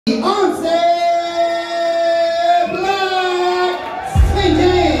Beyonce Black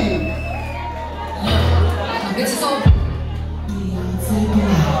singing. Bitches on Beyonce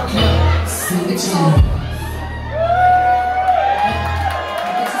Black, sing it on.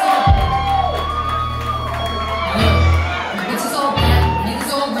 Bitches all bad,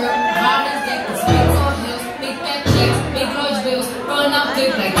 niggas all real. Riders, dick, speeds all hills, big fat checks, big large bills, run out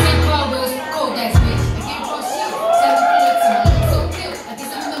dick like 10 car wheels. Cold ass bitch, I can't draw shit. 7 bullets and my lips so cute. I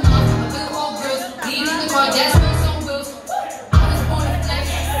guess I'm in the mouth, I feel all grills. Lead in the car, that's wheels on wheels. I was born to flex,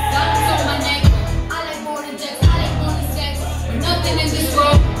 diamonds on my neck. I like more than jets, I like more than sex. But nothing in this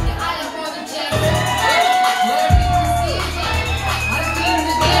world, yeah, I like more than checks. Wherever you wanna see it, I don't need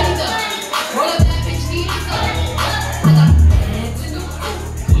to get it up. Roll up that bitch, need it up. I got bands in the booth,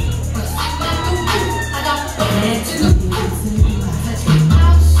 but I'm not the booth. I got bands in the booth. Touch me,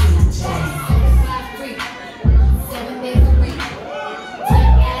 I'll shoot you. 5 free, 7 days a week. 10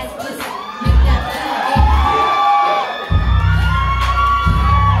 ass pussy, make that pussy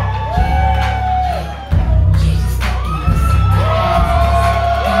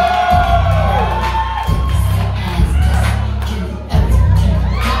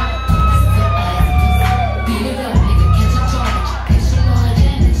beat it up, nigga, catch a charge. Extra large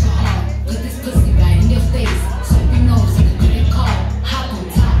and extra hard. Put this pussy right in your face. Swipe your nose like a credit card. Hop on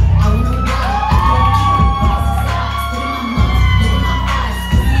top, I wanna ride. I don't keep it size. Spit in my mouth, look in my eyes.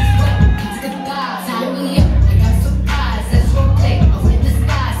 Pussy's wet, into the thighs. Tie me up, I got a surprise. Let's rotate, I'm in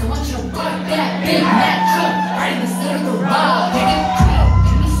disguise. I want you to work that big Mac truck right in the center of the ride. Make it clean,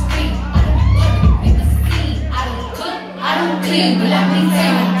 make me scream. I don't put it, make a scene. I don't cook, I don't clean, but I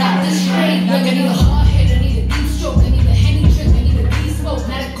maintain. I got this strain. Look, I need a hard hit, I need a deep stroke, I need a Henny trick, I need a deep smoke,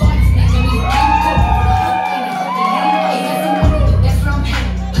 not a garden snake, I need a deep coat. Ain't got some money, but that's where I'm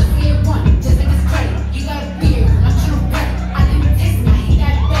headed. Pussy at one, just like his credit. He got a beard, I'm trying to wet it. I didn't taste my heat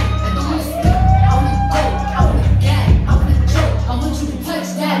that bad. I don't wanna spit, I wanna go, I wanna gag, I wanna choke. I want you to touch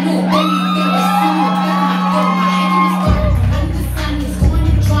that little baby thing that's in the back of my throat. My head in his throat, I'm the sun, he's going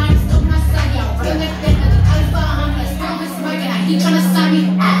and trying, still my son, y'all. Run that thing, like a Alpha, I'm like, still his smirking, I he tryna sign me.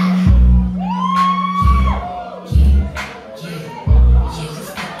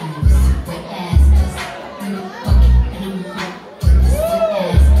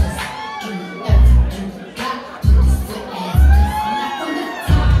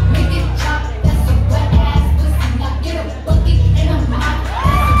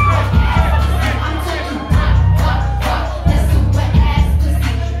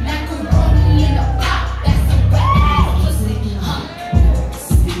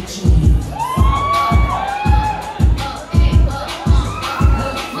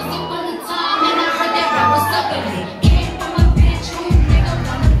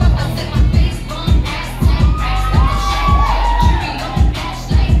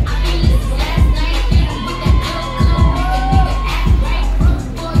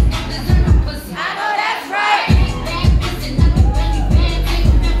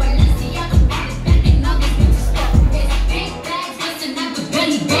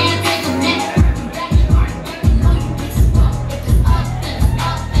 Belly band,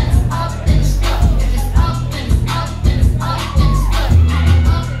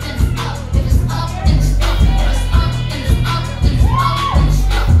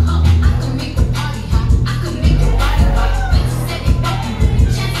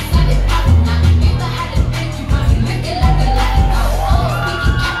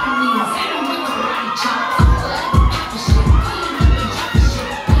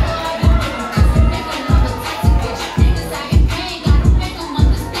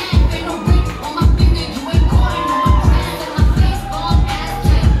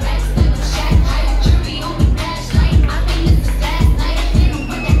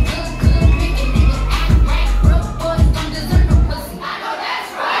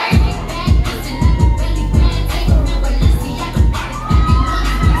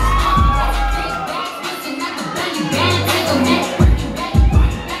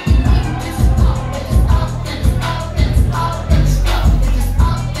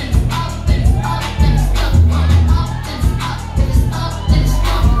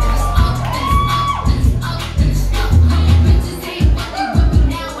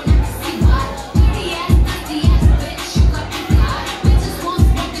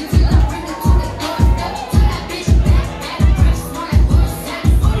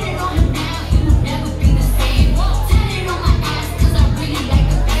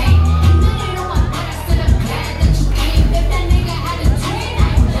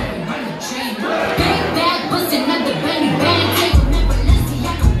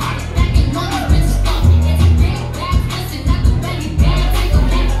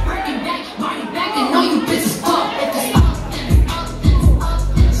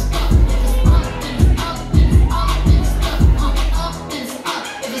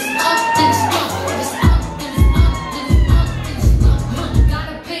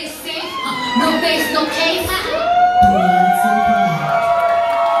 face, no case.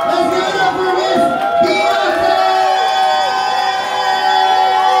 Let's give it up for Miss Beyonce!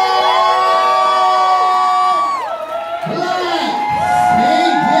 Black,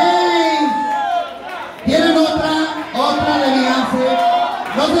 Saint James. ¿Quieren otra? Otra de Beyonce.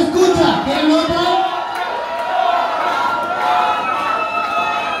 ¿No se escucha? ¿Quieren otra?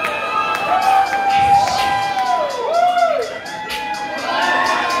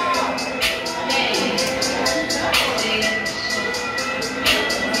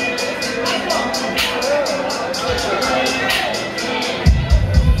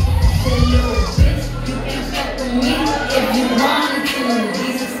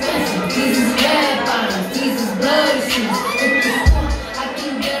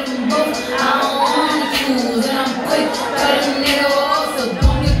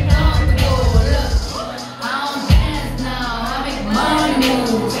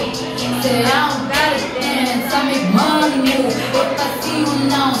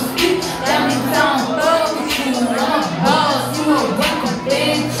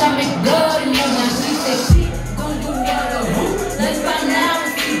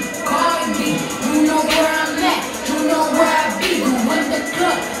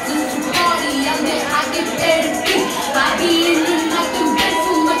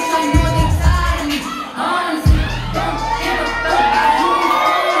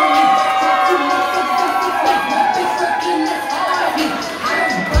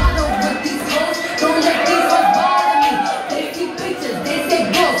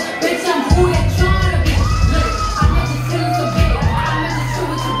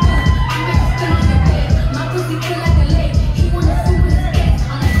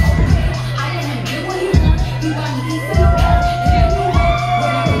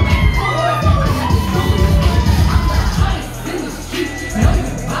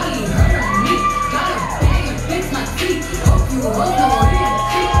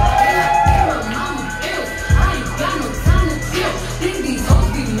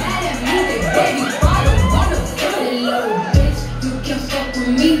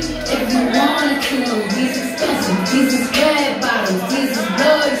 If you wanted to, these expensive, these is red bottles, these is